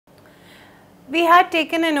we had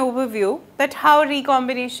taken an overview that how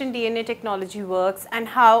recombination DNA technology works and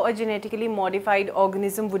how a genetically modified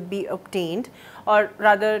organism would be obtained, or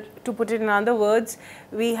rather, to put it in other words,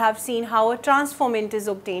 we have seen how a transformant is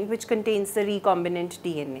obtained which contains the recombinant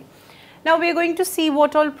DNA. Now we are going to see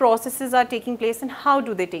what all processes are taking place and how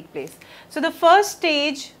do they take place. So the first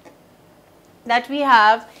stage that we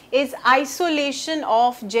have is isolation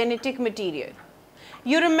of genetic material.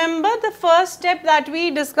 You remember the first step that we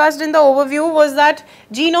discussed in the overview was that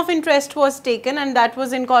gene of interest was taken and that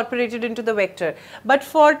was incorporated into the vector. But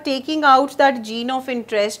for taking out that gene of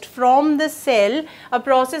interest from the cell, a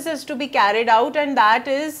process is to be carried out, and that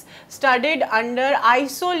is studied under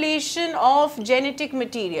isolation of genetic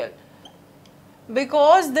material.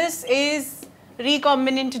 Because this is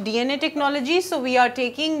recombinant DNA technology, so we are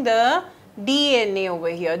taking the DNA over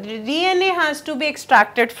here. The DNA has to be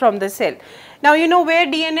extracted from the cell. Now you know where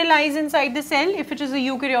DNA lies inside the cell. If it is a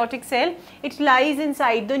eukaryotic cell, it lies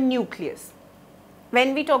inside the nucleus.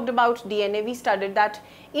 When we talked about DNA, we studied that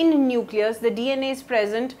in nucleus the DNA is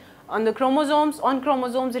present on the chromosomes. On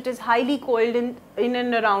chromosomes it is highly coiled in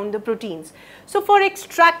and around the proteins. So for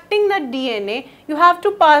extracting that DNA, you have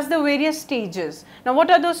to pass the various stages. Now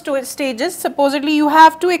what are those stages? Supposedly you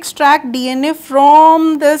have to extract DNA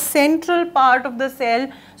from the central part of the cell.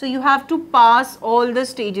 So you have to pass all the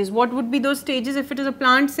stages. What would be those stages? If it is a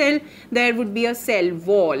plant cell, there would be a cell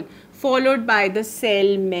wall, followed by the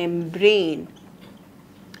cell membrane,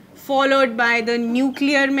 followed by the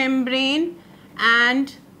nuclear membrane,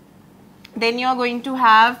 and then you are going to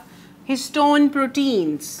have histone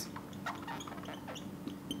proteins.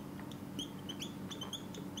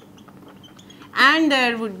 And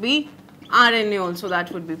there would be RNA also that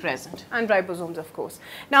would be present, and ribosomes of course.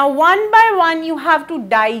 Now one by one you have to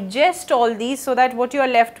digest all these so that what you are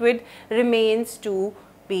left with remains to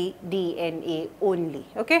be DNA only.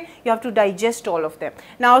 Okay, you have to digest all of them.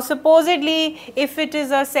 Now supposedly if it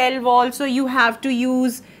is a cell wall, so you have to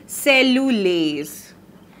use cellulase.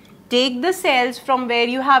 Take the cells from where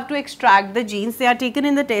you have to extract the genes. They are taken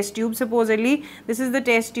in the test tube. Supposedly this is the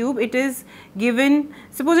test tube. It is given,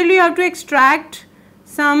 supposedly you have to extract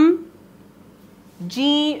some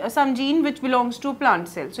gene which belongs to a plant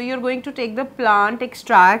cell. So you are going to take the plant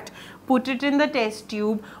extract, put it in the test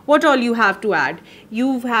tube. What all you have to add?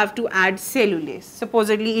 You have to add cellulase.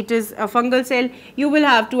 Supposedly it is a fungal cell, you will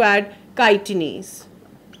have to add chitinase.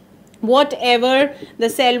 Whatever the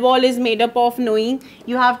cell wall is made up of, knowing,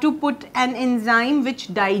 you have to put an enzyme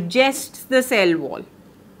which digests the cell wall.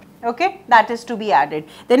 Okay, that is to be added.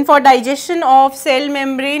 Then for digestion of cell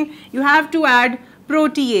membrane, you have to add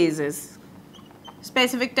proteases.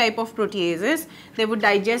 Specific type of proteases. They would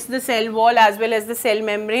digest the cell wall as well as the cell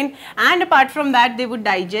membrane, and apart from that they would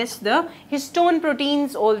digest the histone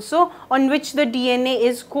proteins also, on which the DNA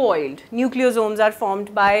is coiled. Nucleosomes are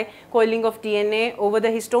formed by coiling of DNA over the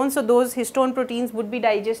histone, so those histone proteins would be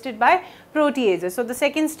digested by proteases. So the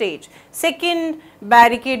second stage, second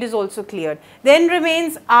barricade is also cleared. Then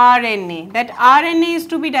remains RNA. That RNA is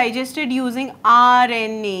to be digested using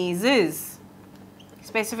RNases.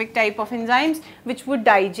 Specific type of enzymes which would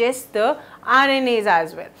digest the RNAs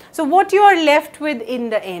as well. So what you are left with in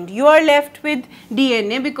the end? You are left with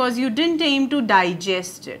DNA because you didn't aim to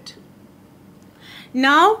digest it.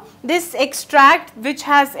 Now this extract which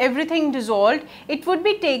has everything dissolved, it would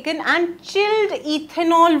be taken and chilled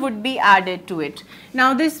ethanol would be added to it.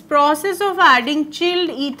 Now this process of adding chilled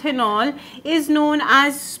ethanol is known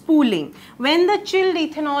as spooling. When the chilled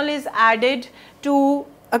ethanol is added to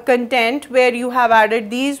a content where you have added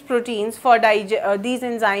these proteins for these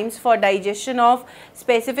enzymes for digestion of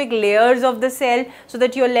specific layers of the cell, so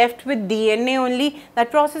that you are left with DNA only, that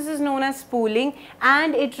process is known as spooling,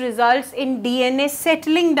 and it results in DNA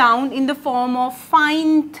settling down in the form of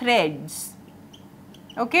fine threads.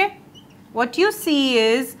 Okay, what you see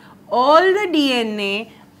is all the DNA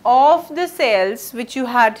of the cells which you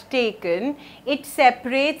had taken, it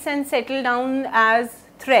separates and settle down as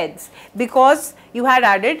threads because you had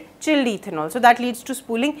added chilled ethanol. So that leads to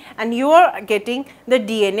spooling and you are getting the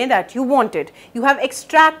DNA that you wanted. You have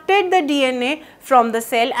extracted the DNA from the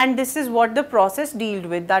cell, and this is what the process dealt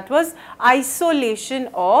with, that was isolation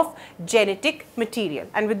of genetic material.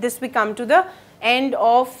 And with this we come to the end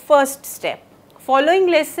of first step. Following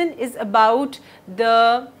lesson is about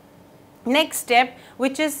the next step,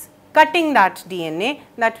 which is cutting that DNA,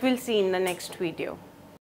 that we will see in the next video.